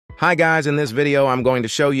Hi guys, in this video I'm going to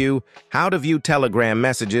show you how to view Telegram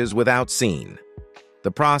messages without seeing.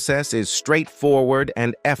 The process is straightforward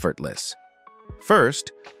and effortless.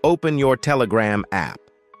 First, open your Telegram app.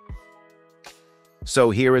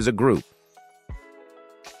 So here is a group.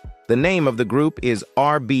 The name of the group is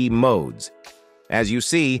RB Modes. As you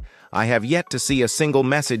see, I have yet to see a single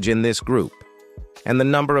message in this group, and the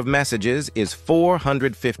number of messages is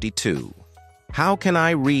 452. How can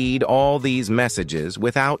I read all these messages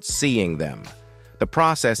without seeing them? The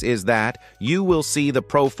process is that you will see the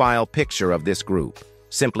profile picture of this group.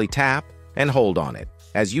 Simply tap and hold on it.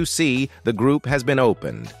 As you see, the group has been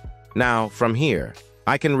opened. Now, from here,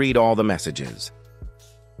 I can read all the messages.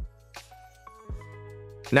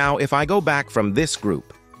 Now, if I go back from this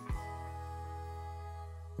group,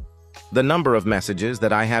 the number of messages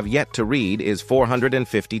that I have yet to read is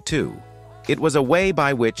 452. It was a way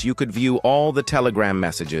by which you could view all the Telegram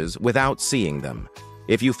messages without seeing them.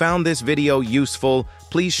 If you found this video useful,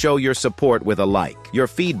 please show your support with a like. Your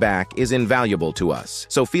feedback is invaluable to us,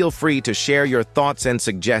 so feel free to share your thoughts and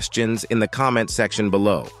suggestions in the comment section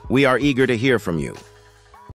below. We are eager to hear from you.